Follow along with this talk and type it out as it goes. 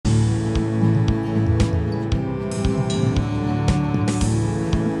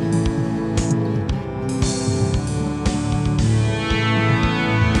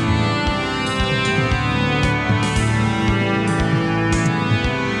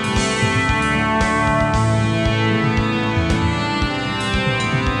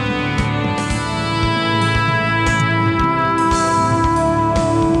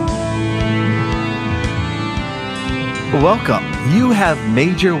welcome. You have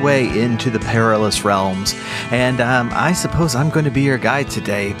made your way into the perilous realms, and I suppose I'm going to be your guide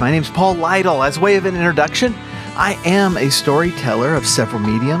today. My name's Paul Lytle. As way of an introduction, I am a storyteller of several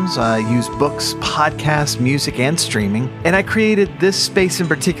mediums. I use books, podcasts, music, and streaming, and I created this space in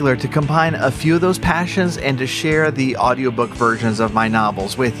particular to combine a few of those passions and to share the audiobook versions of my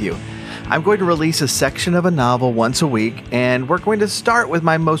novels with you. I'm going to release a section of a novel once a week, and we're going to start with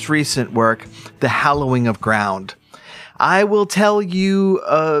my most recent work, The Hallowing of Ground. I will tell you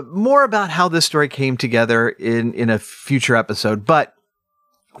more about how this story came together in a future episode, but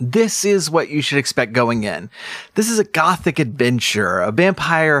this is what you should expect going in. This is a gothic adventure, a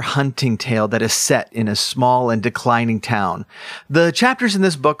vampire hunting tale that is set in a small and declining town. The chapters in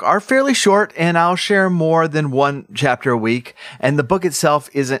this book are fairly short, and I'll share more than one chapter a week, and the book itself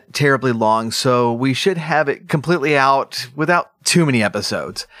isn't terribly long, so we should have it completely out without too many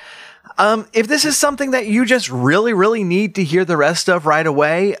episodes. If this is something that you just really need to hear the rest of right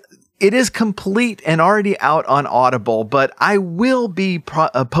away, it is complete and already out on Audible, but I will be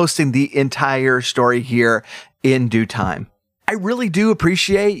posting the entire story here in due time. I really do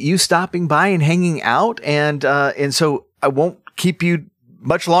appreciate you stopping by and hanging out, and so I won't keep you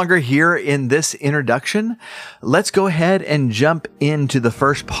much longer here in this introduction. Let's go ahead and jump into the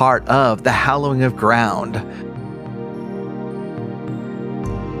first part of The Hallowing of Ground.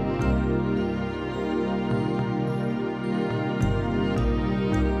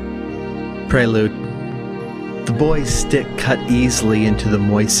 Prelude. The boy's stick cut easily into the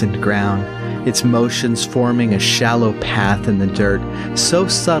moistened ground, its motions forming a shallow path in the dirt, so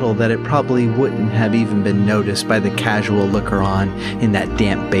subtle that it probably wouldn't have even been noticed by the casual looker-on in that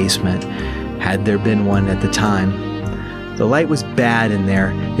damp basement, had there been one at the time. The light was bad in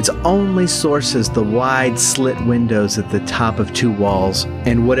there, its only sources the wide slit windows at the top of two walls,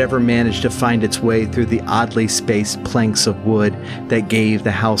 and whatever managed to find its way through the oddly spaced planks of wood that gave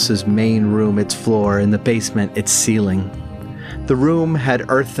the house's main room its floor and the basement its ceiling. The room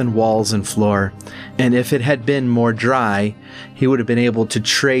had earthen walls and floor, and if it had been more dry, he would have been able to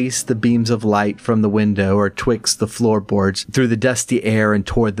trace the beams of light from the window or twixt the floorboards through the dusty air and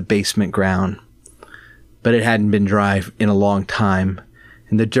toward the basement ground. But it hadn't been dry in a long time,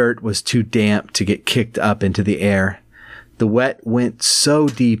 and the dirt was too damp to get kicked up into the air. The wet went so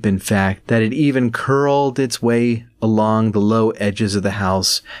deep, in fact, that it even curled its way along the low edges of the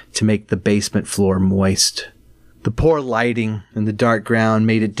house to make the basement floor moist. The poor lighting and the dark ground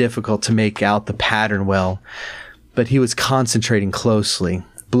made it difficult to make out the pattern well, but he was concentrating closely,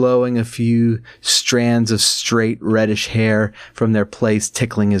 blowing a few strands of straight reddish hair from their place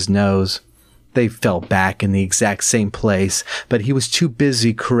tickling his nose. They fell back in the exact same place, but he was too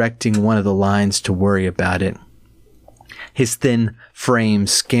busy correcting one of the lines to worry about it. His thin frame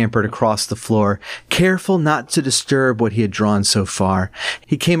scampered across the floor, careful not to disturb what he had drawn so far.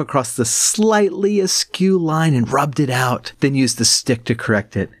 He came across the slightly askew line and rubbed it out, then used the stick to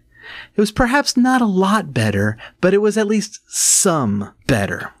correct it. It was perhaps not a lot better, but it was at least some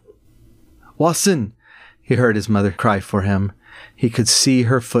better. "Wasson!" he heard his mother cry for him. He could see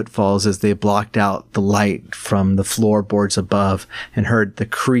her footfalls as they blocked out the light from the floorboards above and heard the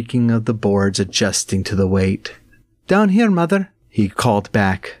creaking of the boards adjusting to the weight. "Down here, mother," he called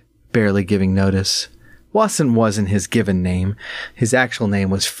back, barely giving notice. Wasson wasn't his given name. His actual name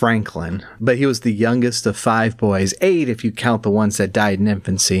was Franklin, but he was the youngest of 5 boys, 8 if you count the ones that died in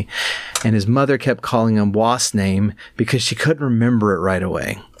infancy, and his mother kept calling him Wasname because she couldn't remember it right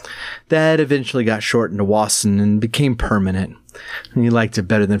away. That eventually got shortened to Wasson and became permanent. He liked it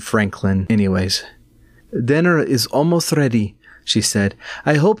better than Franklin anyways. "Dinner is almost ready," she said.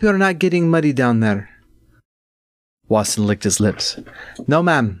 "I hope you're not getting muddy down there." Wasson licked his lips. "No,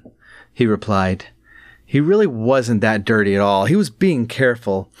 ma'am," he replied. He really wasn't that dirty at all. He was being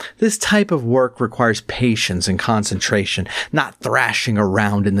careful. This type of work requires patience and concentration, not thrashing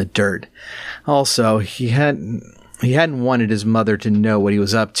around in the dirt. Also, he hadn't wanted his mother to know what he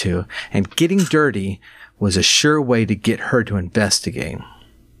was up to, and getting dirty was a sure way to get her to investigate.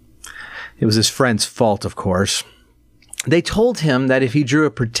 It was his friend's fault, of course. They told him that if he drew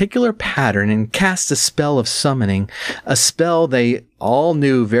a particular pattern and cast a spell of summoning, a spell they all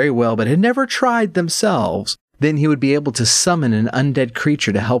knew very well but had never tried themselves, then he would be able to summon an undead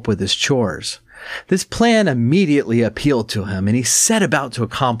creature to help with his chores. This plan immediately appealed to him, and he set about to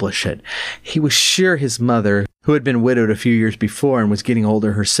accomplish it. He was sure his mother, who had been widowed a few years before and was getting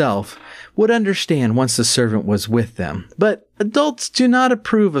older herself, would understand once the servant was with them. But adults do not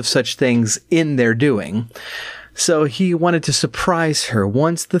approve of such things in their doing, so he wanted to surprise her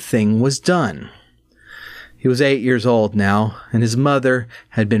once the thing was done. He was 8 years old now, and his mother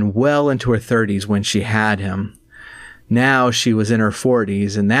had been well into her 30s when she had him. Now she was in her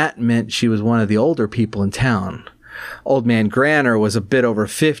 40s, and that meant she was one of the older people in town. Old man Granner was a bit over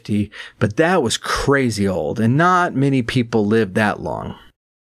 50, but that was crazy old, and not many people lived that long.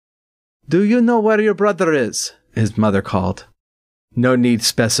 "Do you know where your brother is?" his mother called. No need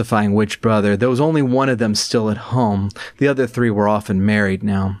specifying which brother. There was only one of them still at home. The other three were often married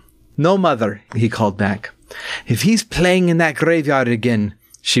now. "No, mother," he called back. "If he's playing in that graveyard again,"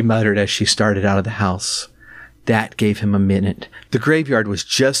 she muttered as she started out of the house. That gave him a minute. The graveyard was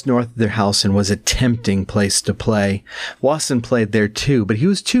just north of their house and was a tempting place to play. Wasson played there too, but he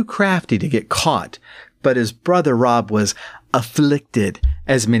was too crafty to get caught. But his brother Rob was afflicted,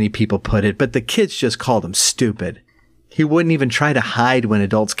 as many people put it, but the kids just called him stupid. He wouldn't even try to hide when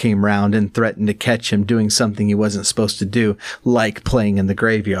adults came round and threatened to catch him doing something he wasn't supposed to do, like playing in the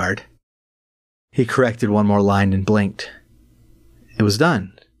graveyard. He corrected one more line and blinked. It was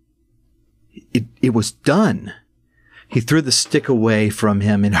done. It was done. He threw the stick away from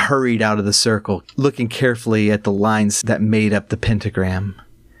him and hurried out of the circle, looking carefully at the lines that made up the pentagram.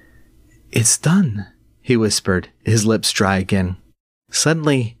 "It's done," he whispered, his lips dry again.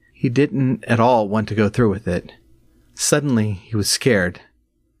 Suddenly, he didn't at all want to go through with it. Suddenly, he was scared.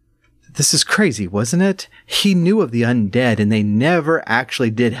 This is crazy, wasn't it? He knew of the undead, and they never actually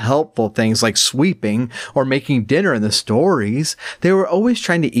did helpful things like sweeping or making dinner in the stories. They were always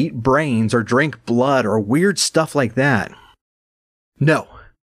trying to eat brains or drink blood or weird stuff like that. No.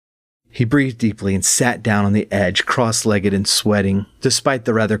 He breathed deeply and sat down on the edge, cross-legged and sweating, despite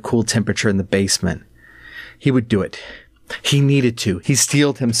the rather cool temperature in the basement. He would do it. He needed to. He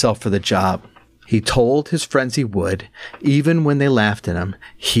steeled himself for the job. He told his friends he would, even when they laughed at him.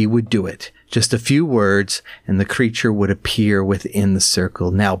 He would do it. Just a few words, and the creature would appear within the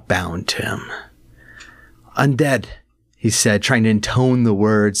circle, now bound to him. "Undead," he said, trying to intone the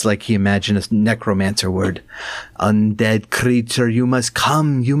words like he imagined a necromancer would. "Undead creature, you must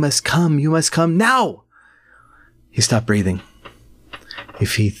come, you must come, you must come now!" He stopped breathing.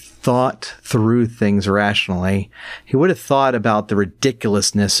 If he thought through things rationally, he would have thought about the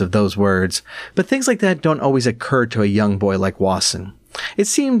ridiculousness of those words, but things like that don't always occur to a young boy like Wasson. It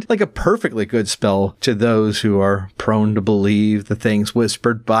seemed like a perfectly good spell to those who are prone to believe the things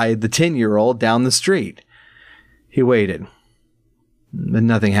whispered by the 10-year-old down the street. He waited, but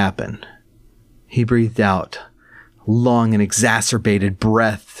nothing happened. He breathed out, a long and exacerbated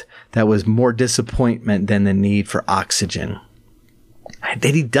breath that was more disappointment than the need for oxygen. Had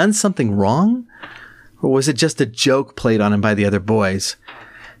he done something wrong? Or was it just a joke played on him by the other boys?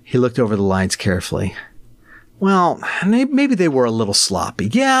 He looked over the lines carefully. Well, maybe they were a little sloppy.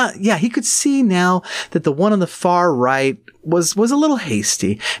 Yeah, he could see now that the one on the far right was a little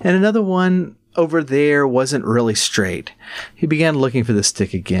hasty, and another one over there wasn't really straight. He began looking for the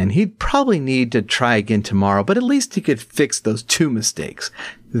stick again. He'd probably need to try again tomorrow, but at least he could fix those two mistakes.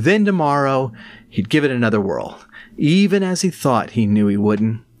 Then tomorrow, he'd give it another whirl. Even as he thought he knew he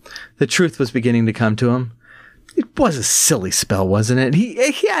wouldn't. The truth was beginning to come to him. It was a silly spell, wasn't it?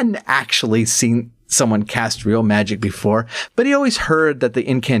 He hadn't actually seen someone cast real magic before, but he always heard that the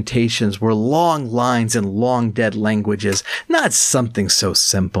incantations were long lines in long dead languages, not something so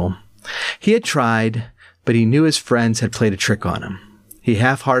simple. He had tried, but he knew his friends had played a trick on him. He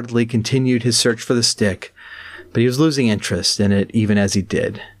half-heartedly continued his search for the stick, but he was losing interest in it even as he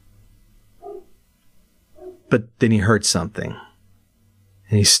did. But then he heard something,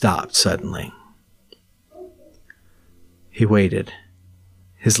 and he stopped suddenly. He waited.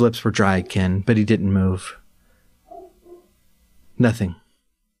 His lips were dry again, but he didn't move. Nothing.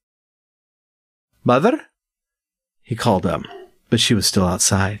 "Mother?" He called up, but she was still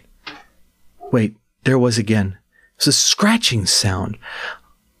outside. Wait, there was again. It was a scratching sound,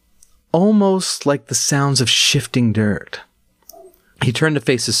 almost like the sounds of shifting dirt. He turned to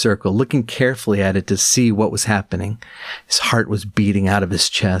face the circle, looking carefully at it to see what was happening. His heart was beating out of his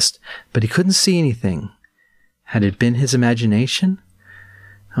chest, but he couldn't see anything. Had it been his imagination?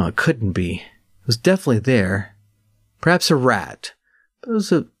 Oh, it couldn't be. It was definitely there. Perhaps a rat, but it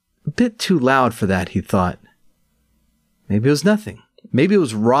was a bit too loud for that, he thought. Maybe it was nothing. Maybe it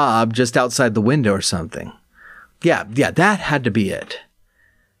was Rob just outside the window or something. Yeah, that had to be it.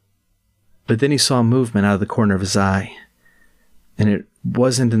 But then he saw movement out of the corner of his eye. And it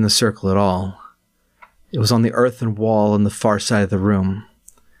wasn't in the circle at all. It was on the earthen wall on the far side of the room.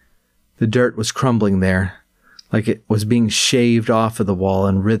 The dirt was crumbling there, like it was being shaved off of the wall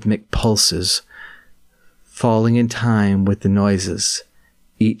in rhythmic pulses, falling in time with the noises.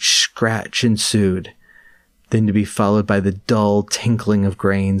 Each scratch ensued, then to be followed by the dull tinkling of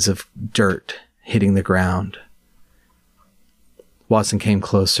grains of dirt hitting the ground. Watson came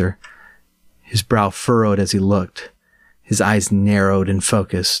closer, his brow furrowed as he looked. His eyes narrowed and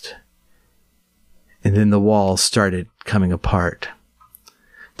focused. And then the wall started coming apart.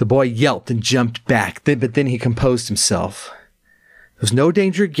 The boy yelped and jumped back, but then he composed himself. There was no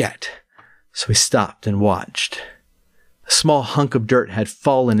danger yet, so he stopped and watched. A small hunk of dirt had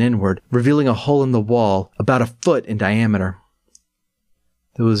fallen inward, revealing a hole in the wall about 1 foot in diameter.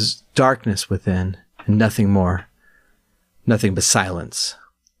 There was darkness within, and nothing more. Nothing but silence.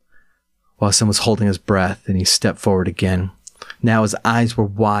 Watson was holding his breath, and he stepped forward again. Now his eyes were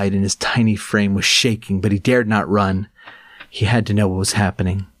wide, and his tiny frame was shaking, but he dared not run. He had to know what was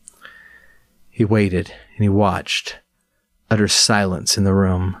happening. He waited, and he watched. Utter silence in the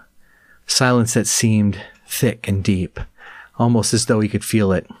room. Silence that seemed thick and deep, almost as though he could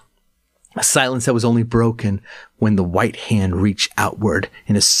feel it. A silence that was only broken when the white hand reached outward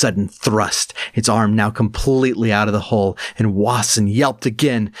in a sudden thrust, its arm now completely out of the hole, and Wasson yelped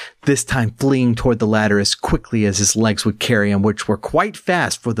again, this time fleeing toward the ladder as quickly as his legs would carry him, which were quite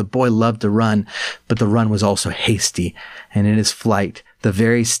fast, for the boy loved to run, but the run was also hasty, and in his flight, the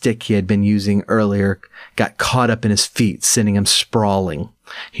very stick he had been using earlier got caught up in his feet, sending him sprawling.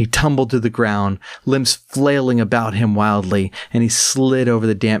 He tumbled to the ground, limbs flailing about him wildly, and he slid over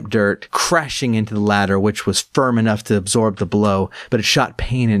the damp dirt, crashing into the ladder, which was firm enough to absorb the blow, but it shot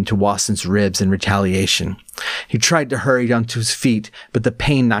pain into Wasson's ribs in retaliation. He tried to hurry down to his feet, but the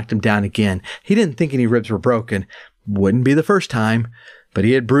pain knocked him down again. He didn't think any ribs were broken. Wouldn't be the first time, but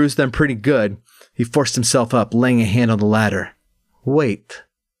he had bruised them pretty good. He forced himself up, laying a hand on the ladder. "Wait,"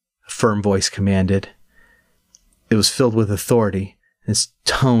 a firm voice commanded. It was filled with authority. His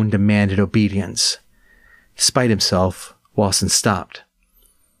tone demanded obedience. Despite himself, Wasson stopped.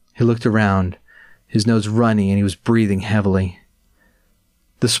 He looked around, his nose runny, and he was breathing heavily.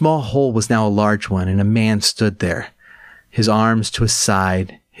 The small hole was now a large one, and a man stood there, his arms to his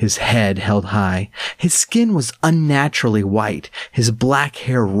side, his head held high. His skin was unnaturally white, his black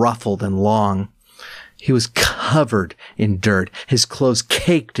hair ruffled and long. He was covered in dirt, his clothes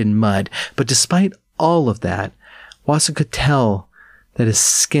caked in mud, but despite all of that, Wasson could tell that his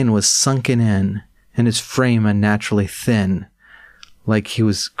skin was sunken in and his frame unnaturally thin, like he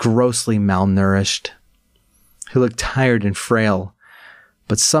was grossly malnourished. He looked tired and frail,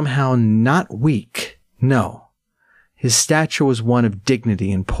 but somehow not weak. No, his stature was one of dignity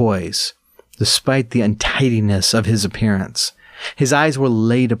and poise, despite the untidiness of his appearance. His eyes were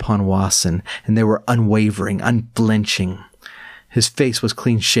laid upon Wasson, and they were unwavering, unflinching. His face was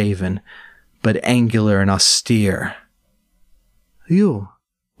clean-shaven, but angular and austere. "You,"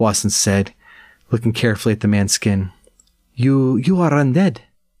 Wasson said, looking carefully at the man's skin. You are undead."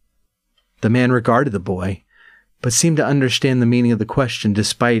 The man regarded the boy, but seemed to understand the meaning of the question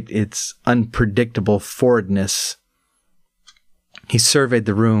despite its unpredictable forwardness. He surveyed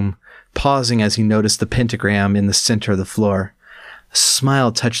the room, pausing as he noticed the pentagram in the center of the floor. A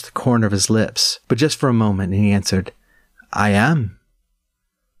smile touched the corner of his lips, but just for a moment, and he answered, "I am."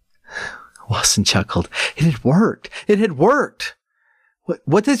 Wasson chuckled. It had worked! It had worked!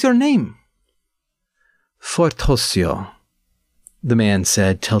 What is your name?" "Fortosio," the man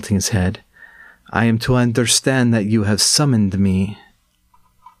said, tilting his head. "I am to understand that you have summoned me."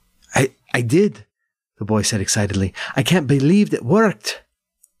 I did," the boy said excitedly. "I can't believe it worked."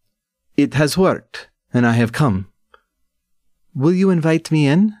 "It has worked, and I have come. Will you invite me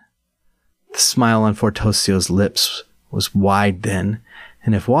in?" The smile on Fortosio's lips was wide then,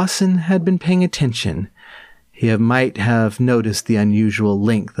 and if Wasson had been paying attention, he might have noticed the unusual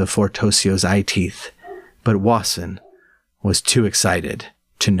length of Fortosio's eye teeth, but Wasson was too excited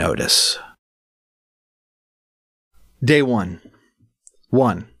to notice. Day 1.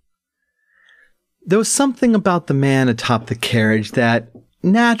 1. There was something about the man atop the carriage that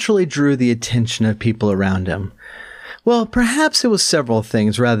naturally drew the attention of people around him. Well, perhaps it was several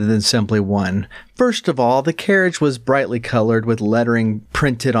things rather than simply one. First of all, the carriage was brightly colored with lettering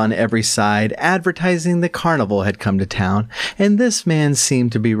printed on every side, advertising the carnival had come to town, and this man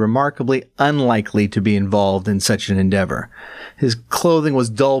seemed to be remarkably unlikely to be involved in such an endeavor. His clothing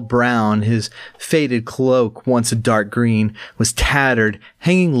was dull brown, his faded cloak, once a dark green, was tattered,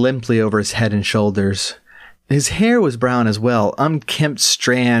 hanging limply over his head and shoulders. His hair was brown as well, unkempt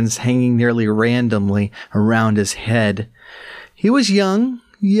strands hanging nearly randomly around his head. He was young,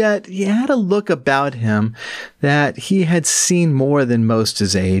 yet he had a look about him that he had seen more than most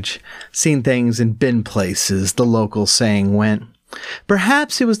his age, seen things and been places, the local saying went.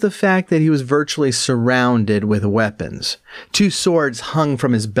 Perhaps it was the fact that he was virtually surrounded with weapons. 2 swords hung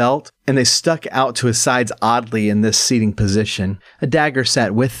from his belt, and they stuck out to his sides oddly in this seating position. A dagger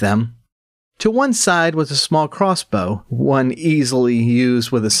sat with them. To one side was a small crossbow, one easily used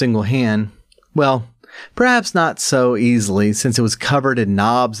with a single hand. Well, Perhaps not so easily, since it was covered in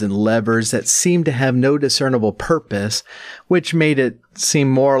knobs and levers that seemed to have no discernible purpose, which made it seem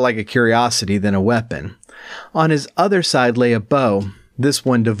more like a curiosity than a weapon. On his other side lay a bow, this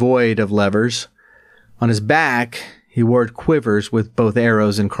one devoid of levers. On his back, he wore quivers with both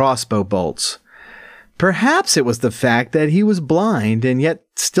arrows and crossbow bolts. Perhaps it was the fact that he was blind and yet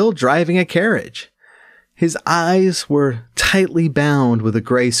still driving a carriage. His eyes were tightly bound with a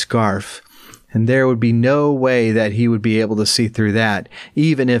gray scarf, and there would be no way that he would be able to see through that,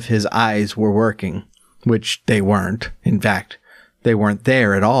 even if his eyes were working, which they weren't. In fact, they weren't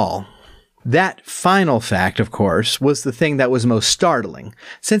there at all. That final fact, of course, was the thing that was most startling,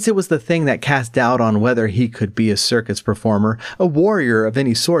 since it was the thing that cast doubt on whether he could be a circus performer, a warrior of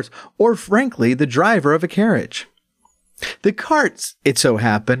any sort, or frankly, the driver of a carriage. The cart, it so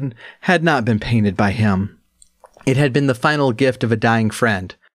happened, had not been painted by him. It had been the final gift of a dying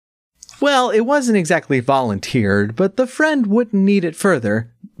friend. Well, it wasn't exactly volunteered, but the friend wouldn't need it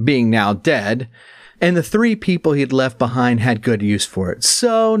further, being now dead, and the 3 people he'd left behind had good use for it.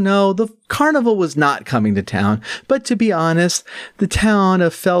 So, no, the carnival was not coming to town, but to be honest, the town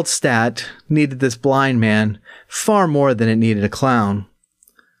of Feldstadt needed this blind man far more than it needed a clown.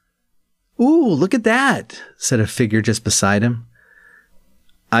 "Ooh, look at that," said a figure just beside him.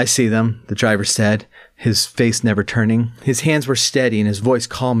 "I see them," the driver said, his face never turning. His hands were steady and his voice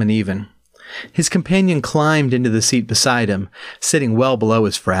calm and even. His companion climbed into the seat beside him, sitting well below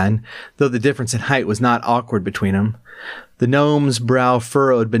his friend, though the difference in height was not awkward between them. The gnome's brow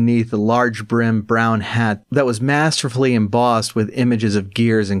furrowed beneath a large-brimmed brown hat that was masterfully embossed with images of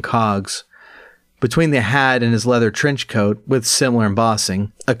gears and cogs. Between the hat and his leather trench coat, with similar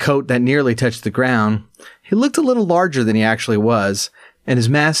embossing, a coat that nearly touched the ground, he looked a little larger than he actually was, and his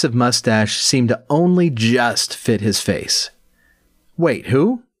massive mustache seemed to only just fit his face. "Wait,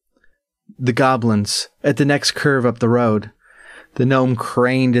 who?" "The goblins, at the next curve up the road." The gnome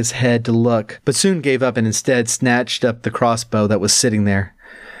craned his head to look, but soon gave up and instead snatched up the crossbow that was sitting there.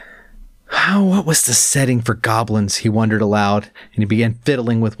 What was the setting for goblins, he wondered aloud, and he began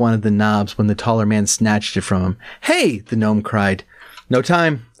fiddling with one of the knobs when the taller man snatched it from him. "Hey!" the gnome cried. "No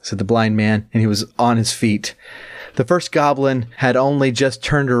time," said the blind man, and he was on his feet. The first goblin had only just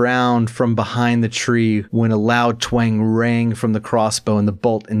turned around from behind the tree when a loud twang rang from the crossbow and the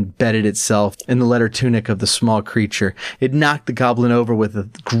bolt embedded itself in the leather tunic of the small creature. It knocked the goblin over with a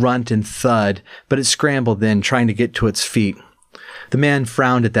grunt and thud, but it scrambled then, trying to get to its feet. The man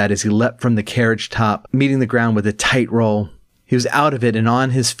frowned at that as he leapt from the carriage top, meeting the ground with a tight roll. He was out of it and on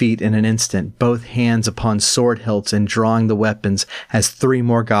his feet in an instant, both hands upon sword hilts and drawing the weapons as 3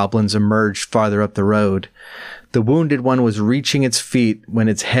 more goblins emerged farther up the road. The wounded one was reaching its feet when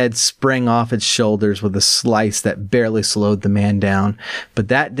its head sprang off its shoulders with a slice that barely slowed the man down, but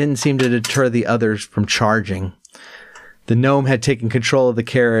that didn't seem to deter the others from charging. The gnome had taken control of the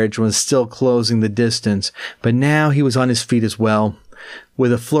carriage and was still closing the distance, but now he was on his feet as well.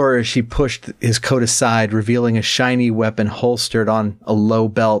 With a flourish, he pushed his coat aside, revealing a shiny weapon holstered on a low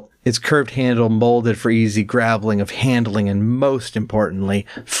belt, its curved handle molded for easy grappling of handling and, most importantly,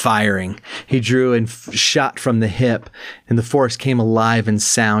 firing. He drew and shot from the hip, and the force came alive and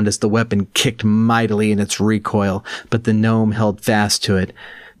sound as the weapon kicked mightily in its recoil, but the gnome held fast to it.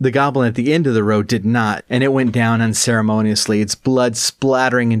 The goblin at the end of the road did not, and it went down unceremoniously, its blood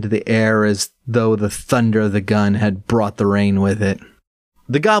splattering into the air as though the thunder of the gun had brought the rain with it.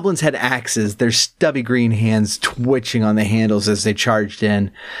 The goblins had axes, their stubby green hands twitching on the handles as they charged in,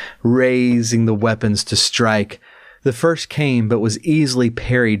 raising the weapons to strike. The first came, but was easily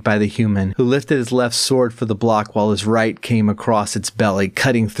parried by the human, who lifted his left sword for the block while his right came across its belly,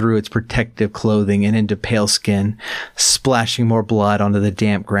 cutting through its protective clothing and into pale skin, splashing more blood onto the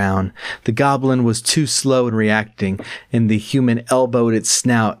damp ground. The goblin was too slow in reacting, and the human elbowed its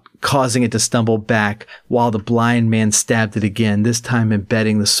snout, causing it to stumble back, while the blind man stabbed it again, this time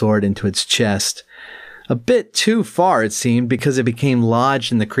embedding the sword into its chest. A bit too far, it seemed, because it became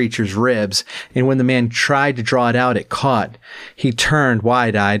lodged in the creature's ribs, and when the man tried to draw it out, it caught. He turned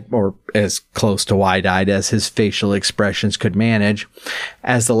wide-eyed, or as close to wide-eyed as his facial expressions could manage,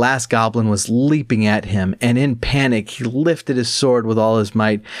 as the last goblin was leaping at him, and in panic, he lifted his sword with all his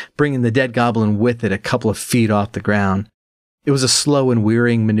might, bringing the dead goblin with it a couple of feet off the ground. It was a slow and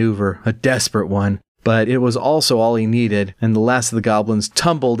wearying maneuver, a desperate one, but it was also all he needed, and the last of the goblins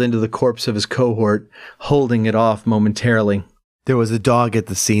tumbled into the corpse of his cohort, holding it off momentarily. There was a dog at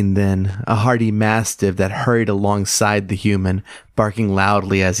the scene then, a hardy mastiff that hurried alongside the human, barking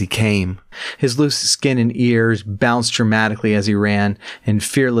loudly as he came. His loose skin and ears bounced dramatically as he ran, and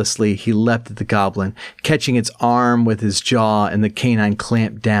fearlessly he leapt at the goblin, catching its arm with his jaw, and the canine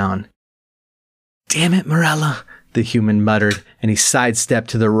clamped down. Damn it, Morella, the human muttered, and he sidestepped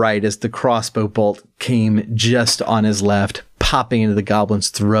to the right as the crossbow bolt came just on his left, popping into the goblin's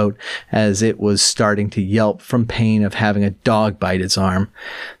throat as it was starting to yelp from pain of having a dog bite its arm.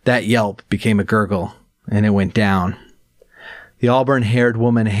 That yelp became a gurgle, and it went down. The auburn-haired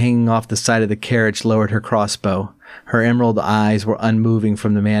woman hanging off the side of the carriage lowered her crossbow. Her emerald eyes were unmoving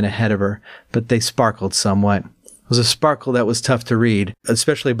from the man ahead of her, but they sparkled somewhat. It was a sparkle that was tough to read,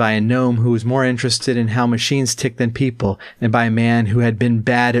 especially by a gnome who was more interested in how machines tick than people, and by a man who had been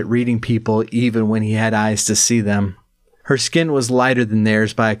bad at reading people even when he had eyes to see them. Her skin was lighter than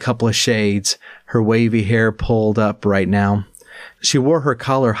theirs by a couple of shades, her wavy hair pulled up right now. She wore her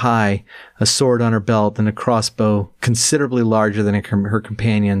collar high, a sword on her belt, and a crossbow considerably larger than her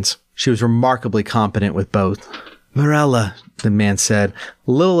companion's. She was remarkably competent with both. "Morella," the man said,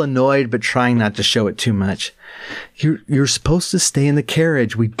 a little annoyed but trying not to show it too much. You're supposed to stay in the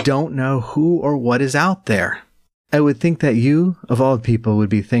carriage. We don't know who or what is out there." "I would think that you, of all people, would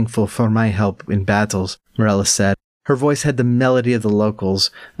be thankful for my help in battles," Morella said. Her voice had the melody of the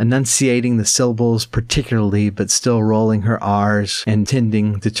locals, enunciating the syllables particularly, but still rolling her R's and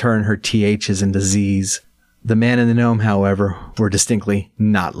tending to turn her THs into Zs. The man and the gnome, however, were distinctly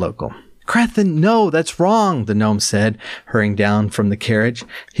not local. "Crethin, no, that's wrong," the gnome said, hurrying down from the carriage.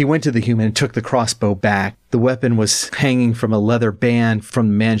 He went to the human and took the crossbow back. The weapon was hanging from a leather band from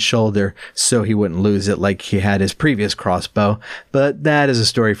the man's shoulder, so he wouldn't lose it like he had his previous crossbow, but that is a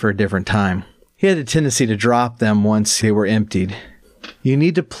story for a different time. He had a tendency to drop them once they were emptied. "You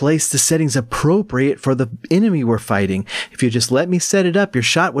need to place the settings appropriate for the enemy we're fighting. If you just let me set it up, your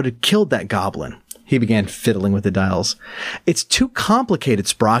shot would have killed that goblin." He began fiddling with the dials. "It's too complicated,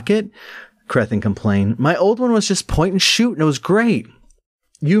 Sprocket," Crethin complained. "My old one was just point and shoot, and it was great."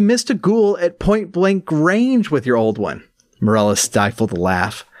 "You missed a ghoul at point-blank range with your old one." Morella stifled a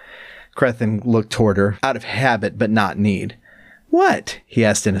laugh. Crethin looked toward her, out of habit but not need. "What?" he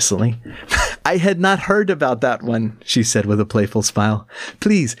asked innocently. "I had not heard about that one," she said with a playful smile.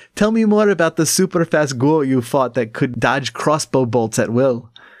 "Please, tell me more about the super-fast ghoul you fought that could dodge crossbow bolts at will."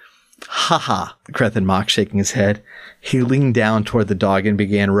 "Ha ha," Crethin mocked, shaking his head. He leaned down toward the dog and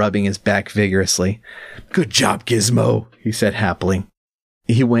began rubbing his back vigorously. "Good job, Gizmo," he said happily.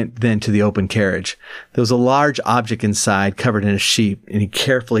 He went then to the open carriage. There was a large object inside covered in a sheet, and he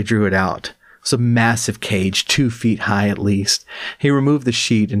carefully drew it out. It was a massive cage, 2 feet high at least. He removed the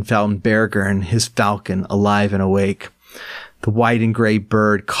sheet and found Bergern, his falcon, alive and awake. The white and gray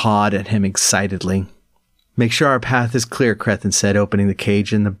bird cawed at him excitedly. "Make sure our path is clear," Crethin said, opening the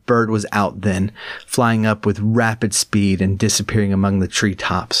cage, and the bird was out then, flying up with rapid speed and disappearing among the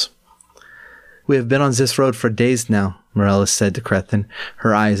treetops. "We have been on this road for days now," Morella said to Crethin,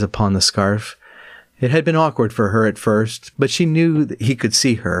 her eyes upon the scarf. It had been awkward for her at first, but she knew that he could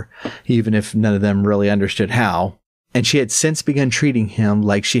see her, even if none of them really understood how, and she had since begun treating him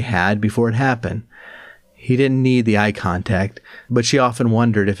like she had before it happened. He didn't need the eye contact, but she often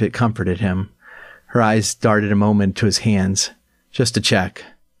wondered if it comforted him. Her eyes darted a moment to his hands, just to check.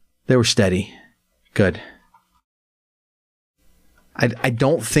 They were steady. Good. I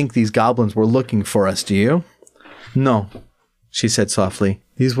don't think these goblins were looking for us, do you?" "No," she said softly.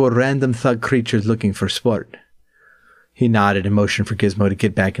 "These were random thug creatures looking for sport." He nodded and motioned for Gizmo to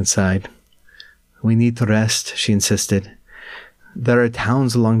get back inside. "We need to rest," she insisted. "There are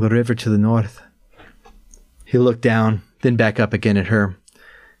towns along the river to the north." He looked down, then back up again at her.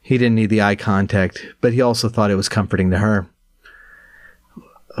 He didn't need the eye contact, but he also thought it was comforting to her.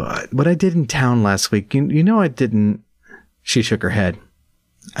 "What I did in town last week, you know I didn't..." She shook her head.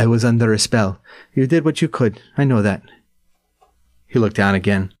 "I was under a spell. You did what you could. I know that." He looked down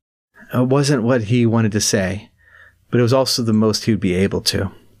again. It wasn't what he wanted to say, but it was also the most he would be able to.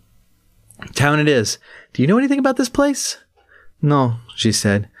 "Town it is. Do you know anything about this place?" "No," she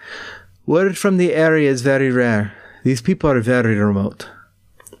said. "Word from the area is very rare. These people are very remote."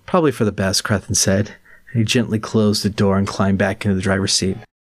 "Probably for the best," Crethin said, and he gently closed the door and climbed back into the driver's seat.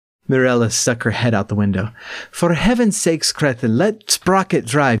 Morella stuck her head out the window. "For heaven's sakes, Crethin, let Sprocket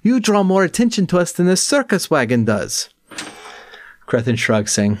drive. You draw more attention to us than this circus wagon does." Crethin shrugged,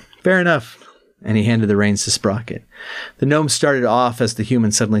 saying, "Fair enough," and he handed the reins to Sprocket. The gnome started off as the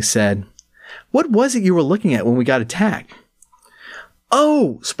human suddenly said, "What was it you were looking at when we got attacked?"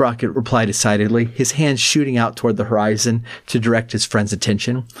 "Oh," Sprocket replied excitedly, his hands shooting out toward the horizon to direct his friend's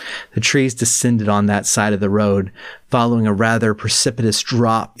attention. The trees descended on that side of the road, following a rather precipitous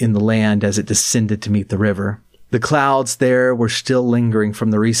drop in the land as it descended to meet the river. The clouds there were still lingering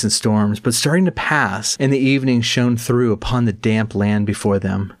from the recent storms, but starting to pass, and the evening shone through upon the damp land before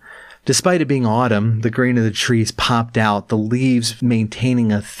them. Despite it being autumn, the green of the trees popped out, the leaves maintaining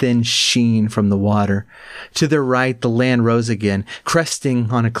a thin sheen from the water. To their right, the land rose again,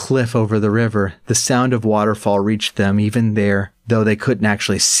 cresting on a cliff over the river. The sound of waterfall reached them even there, though they couldn't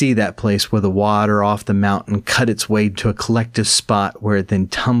actually see that place where the water off the mountain cut its way to a collective spot where it then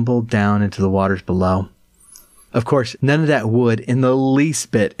tumbled down into the waters below. Of course, none of that would in the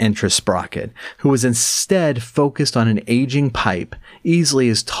least bit interest Sprocket, who was instead focused on an aging pipe, easily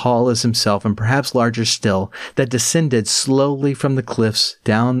as tall as himself and perhaps larger still, that descended slowly from the cliffs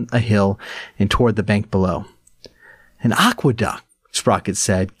down a hill and toward the bank below. An aqueduct, Sprocket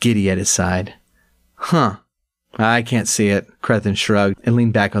said, giddy at his side. Huh. I can't see it, Crethin shrugged and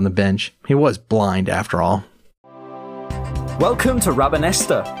leaned back on the bench. He was blind, after all. Welcome to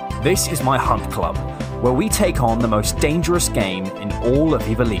Rabanesta. This is my hunt club, where we take on the most dangerous game in all of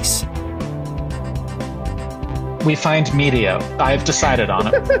Ivalice. We find media. I've decided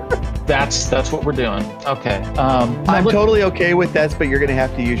on it. That's what we're doing. Okay. I'm totally okay with that, but you're going to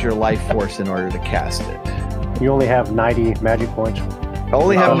have to use your life force in order to cast it. You only have 90 magic points. I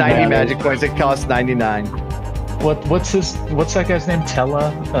only have 90 magic points. It costs 99. What's that guy's name?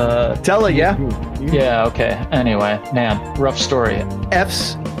 Tella? Tella, yeah. Yeah, okay. Anyway, man, rough story.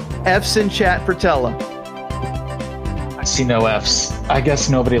 F's in chat for Tella. I see no F's. I guess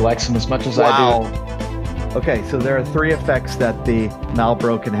nobody likes him as much as I do. Okay, so there are 3 effects that the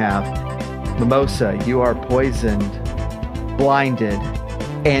Malbro can have. Mimosa, you are poisoned, blinded,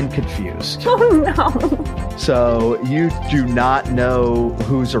 and confused. Oh no. So you do not know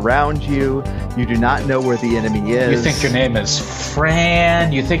who's around you. You do not know where the enemy is. You think your name is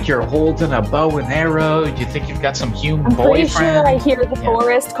Fran. You think you're holding a bow and arrow. You think you've got some human boyfriend. I'm pretty sure I hear the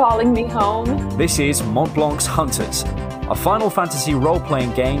forest calling me home. This is Mont Blanc's Hunters, a Final Fantasy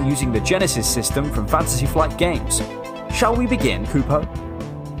role-playing game using the Genesis system from Fantasy Flight Games. Shall we begin, Kupo?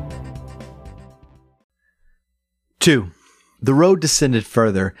 2. The road descended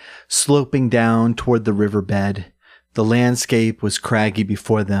further, sloping down toward the riverbed. The landscape was craggy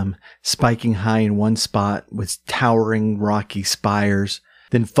before them, spiking high in one spot with towering rocky spires,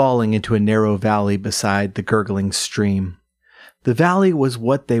 then falling into a narrow valley beside the gurgling stream. The valley was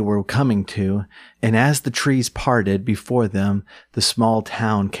what they were coming to, and as the trees parted before them, the small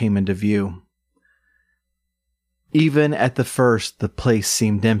town came into view. Even at the first, the place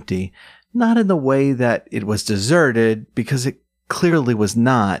seemed empty, not in the way that it was deserted, because it clearly was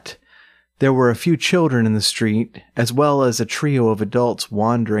not. There were a few children in the street, as well as a trio of adults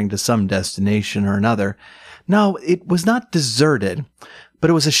wandering to some destination or another. No, it was not deserted, but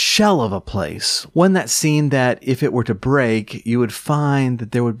it was a shell of a place, one that seemed that if it were to break, you would find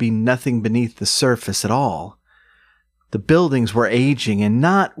that there would be nothing beneath the surface at all. The buildings were aging, and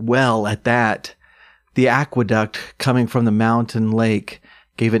not well at that. The aqueduct coming from the mountain lake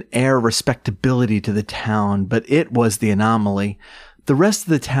gave an air of respectability to the town, but it was the anomaly. The rest of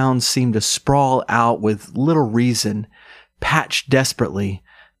the town seemed to sprawl out with little reason, patched desperately,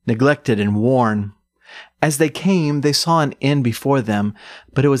 neglected and worn. As they came, they saw an inn before them,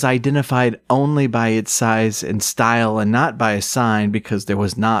 but it was identified only by its size and style and not by a sign because there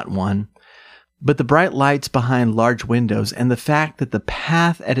was not one. But the bright lights behind large windows and the fact that the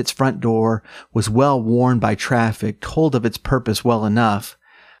path at its front door was well worn by traffic told of its purpose well enough.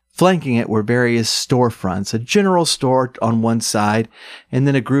 Flanking it were various storefronts, a general store on one side, and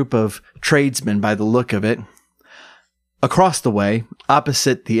then a group of tradesmen by the look of it. Across the way,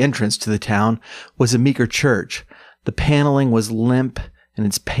 opposite the entrance to the town, was a meager church. The paneling was limp and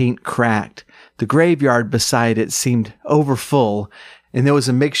its paint cracked. The graveyard beside it seemed overfull, and there was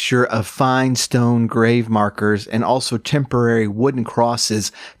a mixture of fine stone grave markers and also temporary wooden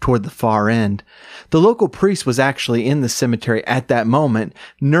crosses toward the far end. The local priest was actually in the cemetery at that moment,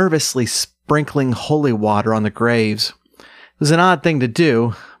 nervously sprinkling holy water on the graves. It was an odd thing to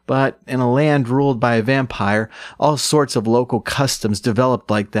do, but in a land ruled by a vampire, all sorts of local customs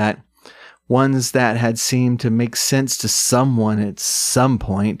developed like that. Ones that had seemed to make sense to someone at some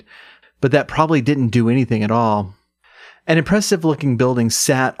point, but that probably didn't do anything at all. An impressive-looking building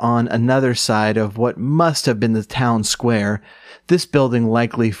sat on another side of what must have been the town square, this building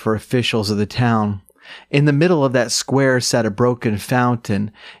likely for officials of the town. In the middle of that square sat a broken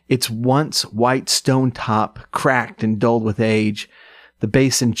fountain, its once white stone top cracked and dulled with age, the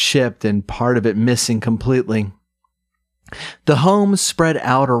basin chipped and part of it missing completely. The homes spread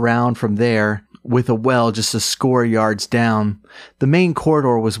out around from there, with a well just a score yards down. The main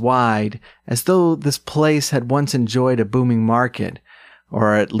corridor was wide, as though this place had once enjoyed a booming market,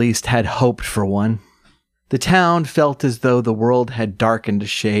 or at least had hoped for one. The town felt as though the world had darkened a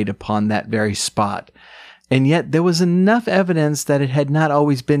shade upon that very spot, and yet there was enough evidence that it had not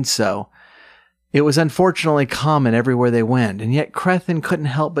always been so. It was unfortunately common everywhere they went, and yet Crethin couldn't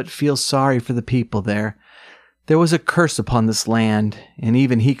help but feel sorry for the people there. There was a curse upon this land, and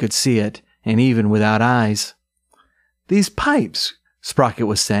even he could see it, and even without eyes. "These pipes," Sprocket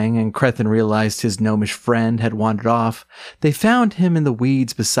was saying, and Crethin realized his gnomish friend had wandered off. They found him in the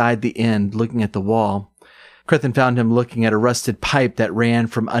weeds beside the inn, looking at the wall. Crethin found him looking at a rusted pipe that ran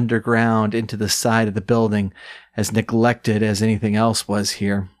from underground into the side of the building, as neglected as anything else was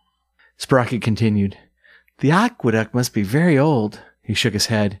here. Sprocket continued, "The aqueduct must be very old." He shook his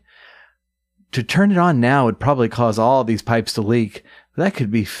head. "To turn it on now would probably cause all these pipes to leak. That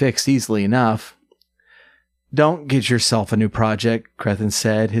could be fixed easily enough." "Don't get yourself a new project," Crethin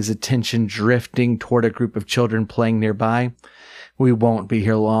said, his attention drifting toward a group of children playing nearby. "We won't be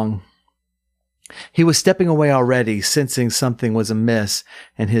here long." He was stepping away already, sensing something was amiss,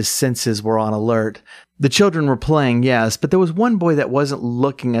 and his senses were on alert. The children were playing, yes, but there was one boy that wasn't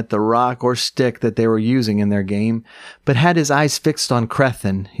looking at the rock or stick that they were using in their game, but had his eyes fixed on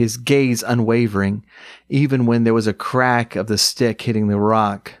Crethin, his gaze unwavering, even when there was a crack of the stick hitting the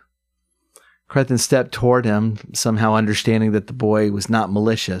rock. Crethin stepped toward him, somehow understanding that the boy was not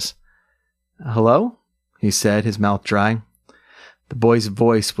malicious. "Hello?" he said, his mouth dry. The boy's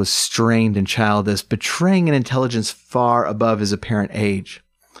voice was strained and childish, betraying an intelligence far above his apparent age.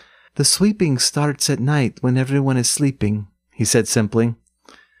 "The sweeping starts at night when everyone is sleeping," he said simply.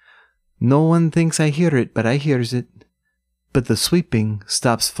 "No one thinks I hear it, but I hears it. But the sweeping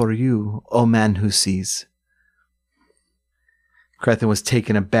stops for you, O man who sees." Crethin was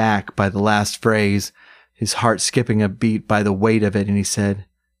taken aback by the last phrase, his heart skipping a beat by the weight of it, and he said,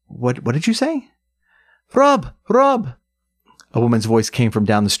 What did you say?" "Rob! Rob!" A woman's voice came from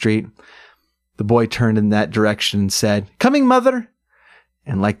down the street. The boy turned in that direction and said, "Coming, mother!"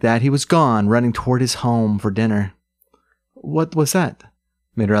 And like that, he was gone, running toward his home for dinner. "What was that?"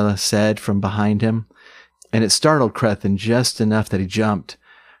 Mirella said from behind him, and it startled Crethin just enough that he jumped.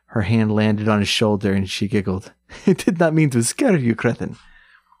 Her hand landed on his shoulder, and she giggled. "I did not mean to scare you, Crethin."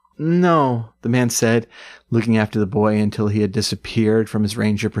 "No," the man said, looking after the boy until he had disappeared from his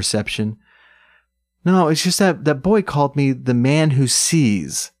range of perception. "No, it's just that boy called me the man who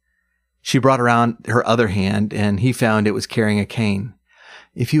sees." She brought around her other hand, and he found it was carrying a cane.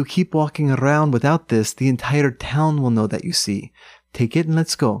 "If you keep walking around without this, the entire town will know that you see. Take it and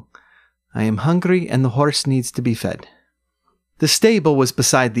let's go. I am hungry, and the horse needs to be fed." The stable was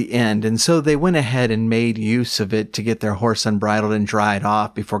beside the inn, and so they went ahead and made use of it to get their horse unbridled and dried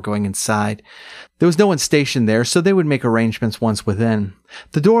off before going inside. There was no one stationed there, so they would make arrangements once within.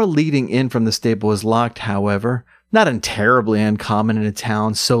 The door leading in from the stable was locked, however, not terribly uncommon in a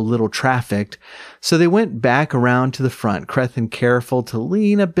town so little trafficked, so they went back around to the front, Crethin careful to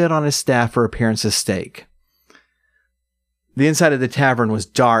lean a bit on his staff for appearance's sake. The inside of the tavern was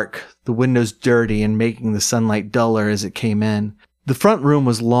dark, the windows dirty and making the sunlight duller as it came in. The front room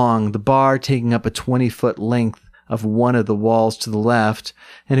was long, the bar taking up a 20-foot length of one of the walls to the left,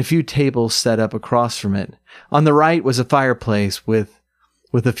 and a few tables set up across from it. On the right was a fireplace with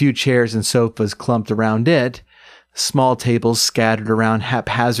a few chairs and sofas clumped around it, small tables scattered around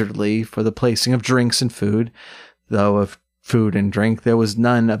haphazardly for the placing of drinks and food, though of food and drink there was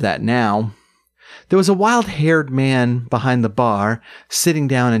none of that now. There was a wild-haired man behind the bar, sitting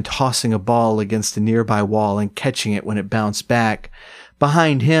down and tossing a ball against a nearby wall and catching it when it bounced back.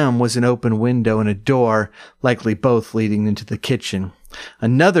 Behind him was an open window and a door, likely both leading into the kitchen.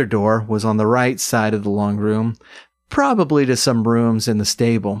 Another door was on the right side of the long room, probably to some rooms in the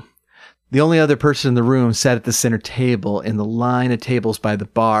stable. The only other person in the room sat at the center table in the line of tables by the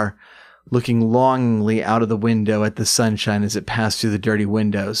bar, looking longingly out of the window at the sunshine as it passed through the dirty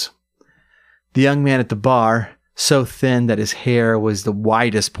windows. The young man at the bar, so thin that his hair was the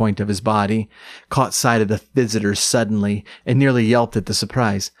widest point of his body, caught sight of the visitors suddenly and nearly yelped at the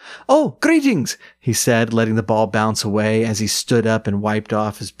surprise. "Oh, greetings!" he said, letting the ball bounce away as he stood up and wiped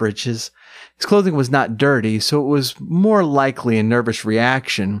off his breeches. His clothing was not dirty, so it was more likely a nervous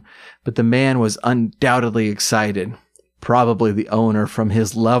reaction, but the man was undoubtedly excited. Probably the owner from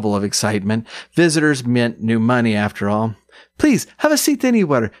his level of excitement. Visitors meant new money after all. "Please, have a seat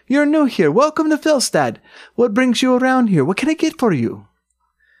anywhere. You're new here. Welcome to Felstad. What brings you around here? What can I get for you?"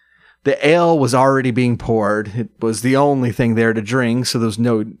 The ale was already being poured. It was the only thing there to drink, so there was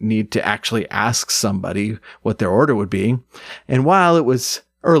no need to actually ask somebody what their order would be. And while it was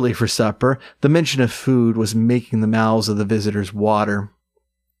early for supper, the mention of food was making the mouths of the visitors water.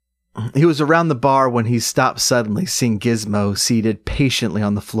 He was around the bar when he stopped suddenly, seeing Gizmo seated patiently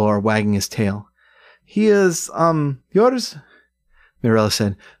on the floor, wagging his tail. "He is, yours?" Mirella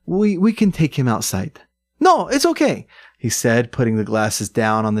said. We can take him outside." No, it's okay, he said, putting the glasses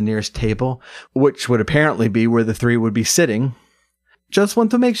down on the nearest table, which would apparently be where the three would be sitting. Just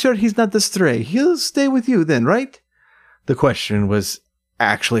want to make sure he's not the stray. He'll stay with you then, right? The question was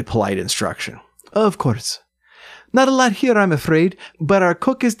actually polite instruction. Of course. Not a lot here, I'm afraid, but our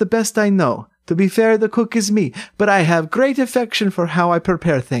cook is the best I know. To be fair, the cook is me, but I have great affection for how I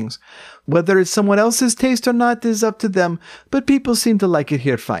prepare things. Whether it's someone else's taste or not is up to them, but people seem to like it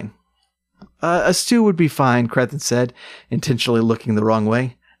here fine. A stew would be fine, Crethin said, intentionally looking the wrong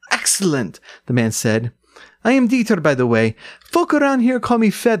way. Excellent, the man said. I am Dieter, by the way. Folk around here call me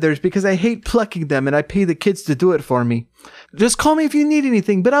Feathers because I hate plucking them and I pay the kids to do it for me. Just call me if you need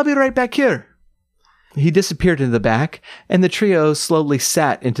anything, but I'll be right back here. He disappeared into the back, and the trio slowly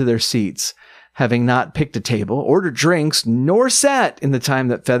sat into their seats, having not picked a table, ordered drinks, nor sat in the time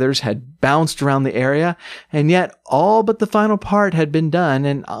that Feathers had bounced around the area, and yet all but the final part had been done,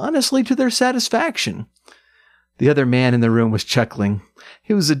 and honestly to their satisfaction. The other man in the room was chuckling.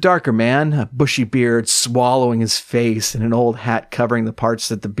 He was a darker man, a bushy beard swallowing his face and an old hat covering the parts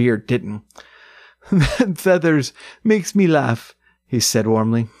that the beard didn't. That Feathers makes me laugh, he said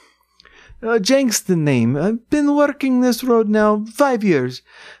warmly. Jenk's the name. I've been working this road now 5 years,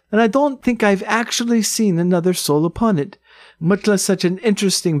 and I don't think I've actually seen another soul upon it, much less such an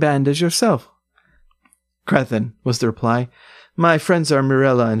interesting band as yourself. Crethin, was the reply. My friends are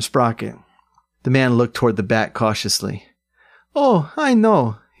Mirella and Sprocket. The man looked toward the back cautiously. Oh, I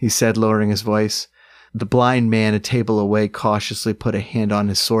know, he said, lowering his voice. The blind man a table away cautiously put a hand on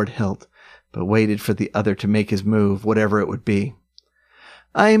his sword hilt, but waited for the other to make his move, whatever it would be.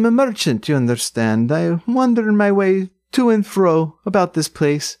 I am a merchant, you understand. I wander my way to and fro about this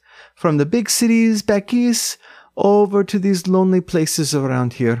place, from the big cities back east over to these lonely places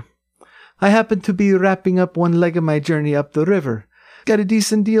around here. I happen to be wrapping up one leg of my journey up the river. Got a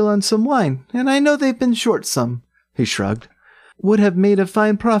decent deal on some wine, and I know they've been short some. He shrugged. Would have made a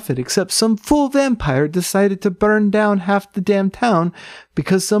fine profit, except some fool vampire decided to burn down half the damn town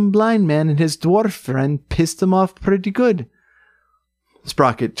because some blind man and his dwarf friend pissed him off pretty good.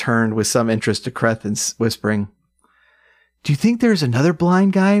 Sprocket turned with some interest to Crethin, whispering, Do you think there's another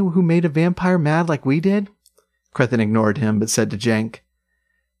blind guy who made a vampire mad like we did? Crethin ignored him, but said to Jenk,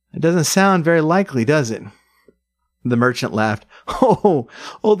 It doesn't sound very likely, does it? The merchant laughed. Oh,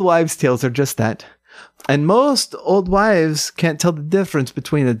 old wives' tales are just that. And most old wives can't tell the difference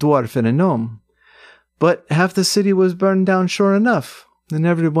between a dwarf and a gnome. But half the city was burned down sure enough, and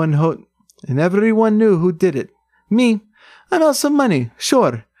everyone knew who did it. Me. I got some money,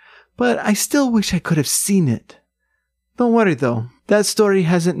 sure, but I still wish I could have seen it. Don't worry, though. That story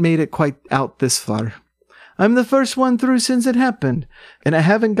hasn't made it quite out this far. I'm the first one through since it happened, and I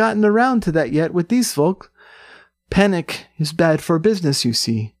haven't gotten around to that yet with these folk. Panic is bad for business, you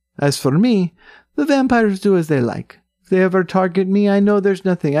see. As for me, the vampires do as they like. If they ever target me, I know there's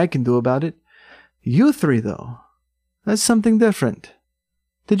nothing I can do about it. You three, though, that's something different.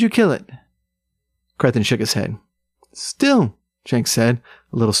 Did you kill it? Crethin shook his head. Still, Jenk said,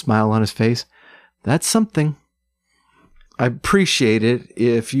 a little smile on his face, that's something. I appreciate it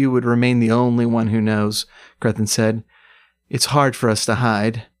if you would remain the only one who knows, Crethin said. It's hard for us to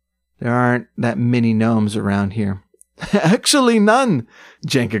hide. There aren't that many gnomes around here. Actually none,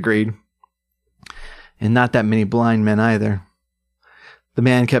 Jenk agreed. And not that many blind men either. The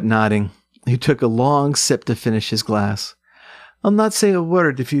man kept nodding. He took a long sip to finish his glass. I'll not say a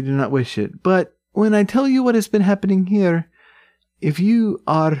word if you do not wish it, but when I tell you what has been happening here, if you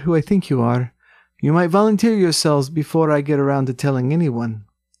are who I think you are, you might volunteer yourselves before I get around to telling anyone.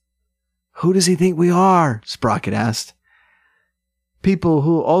 Who does he think we are? Sprocket asked. People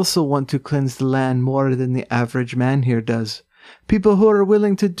who also want to cleanse the land more than the average man here does. People who are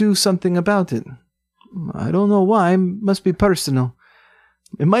willing to do something about it. I don't know why, must be personal.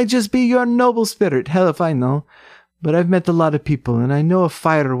 It might just be your noble spirit, hell if I know, but I've met a lot of people and I know a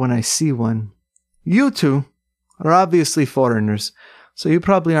fire when I see one. You two are obviously foreigners, so you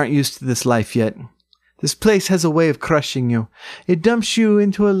probably aren't used to this life yet. This place has a way of crushing you. It dumps you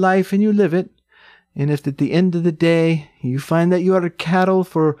into a life and you live it. And if at the end of the day you find that you are cattle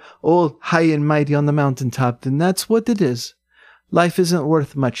for old high and mighty on the mountaintop, then that's what it is. Life isn't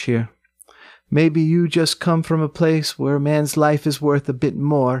worth much here. Maybe you just come from a place where a man's life is worth a bit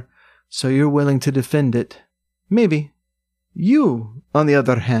more, so you're willing to defend it. Maybe. You, on the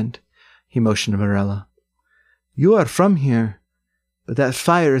other hand, he motioned to Mirella. You are from here, but that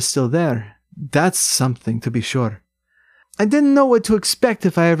fire is still there. That's something, to be sure. I didn't know what to expect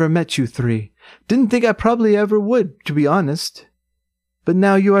if I ever met you three. Didn't think I probably ever would, to be honest. But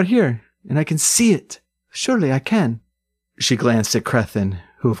now you are here, and I can see it. Surely I can. She glanced at Crethin,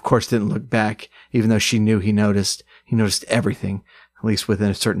 who of course didn't look back, even though she knew he noticed. He noticed everything, at least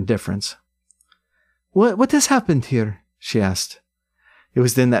within a certain difference. What has happened here? She asked. It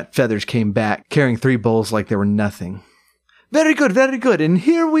was then that Feathers came back, carrying 3 bowls like they were nothing. Very good, and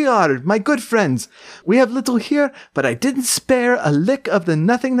here we are, my good friends. We have little here, but I didn't spare a lick of the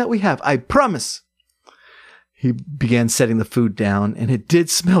nothing that we have, I promise. He began setting the food down, and it did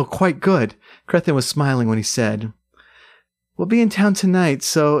smell quite good. Crethin was smiling when he said, We'll be in town tonight,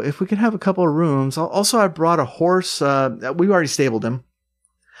 so if we could have a couple of rooms. Also, I brought a horse. We already stabled him.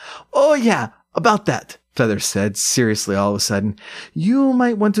 Oh, yeah, about that, Feathers said, seriously all of a sudden. You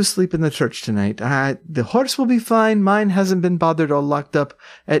might want to sleep in the church tonight. The horse will be fine. Mine hasn't been bothered or locked up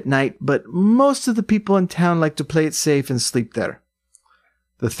at night, but most of the people in town like to play it safe and sleep there.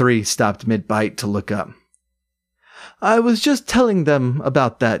 The 3 stopped mid-bite to look up. I was just telling them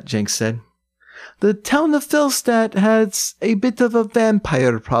about that, Jenks said. The town of Felstadt has a bit of a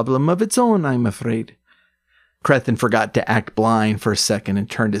vampire problem of its own, I'm afraid. Crethin forgot to act blind for a second and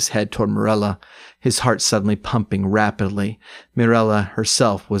turned his head toward Mirella, his heart suddenly pumping rapidly. Mirella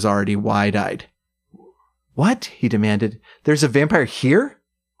herself was already wide-eyed. What? He demanded. There's a vampire here?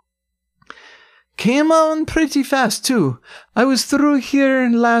 Came on pretty fast, too. I was through here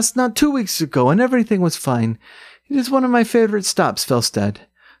not 2 weeks ago, and everything was fine. It is one of my favorite stops, Felstad.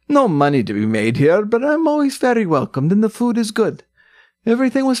 No money to be made here, but I'm always very welcomed, and the food is good.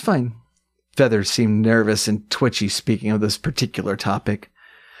 Everything was fine. Feathers seemed nervous and twitchy speaking of this particular topic.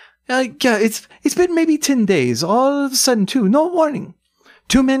 It's been maybe 10 days, all of a sudden, too. No warning.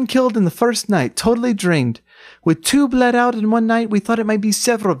 2 men killed in the first night, totally drained. With 2 bled out in one night, we thought it might be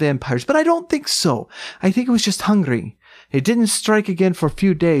several vampires, but I don't think so. I think it was just hungry. It didn't strike again for a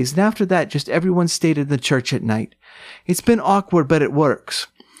few days, and after that, just everyone stayed in the church at night. It's been awkward, but it works.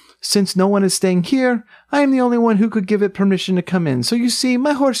 Since no one is staying here, I am the only one who could give it permission to come in, so you see,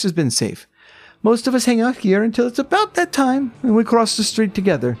 my horse has been safe. Most of us hang out here until it's about that time, and we cross the street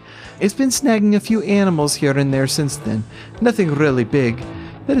together. It's been snagging a few animals here and there since then. Nothing really big.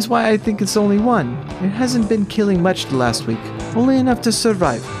 That is why I think it's only one. It hasn't been killing much the last week, only enough to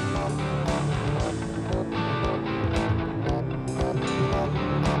survive.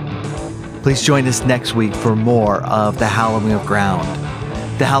 Please join us next week for more of The Hallowing of Ground.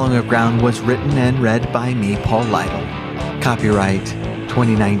 The Hallowing of Ground was written and read by me, Paul Lytle. Copyright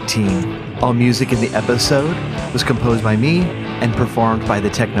 2019. All music in the episode was composed by me and performed by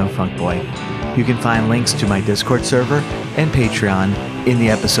the Techno Funk Boy. You can find links to my Discord server and Patreon in the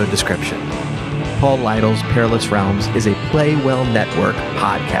episode description. Paul Lytle's Perilous Realms is a Play Well Network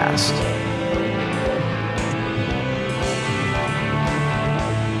podcast.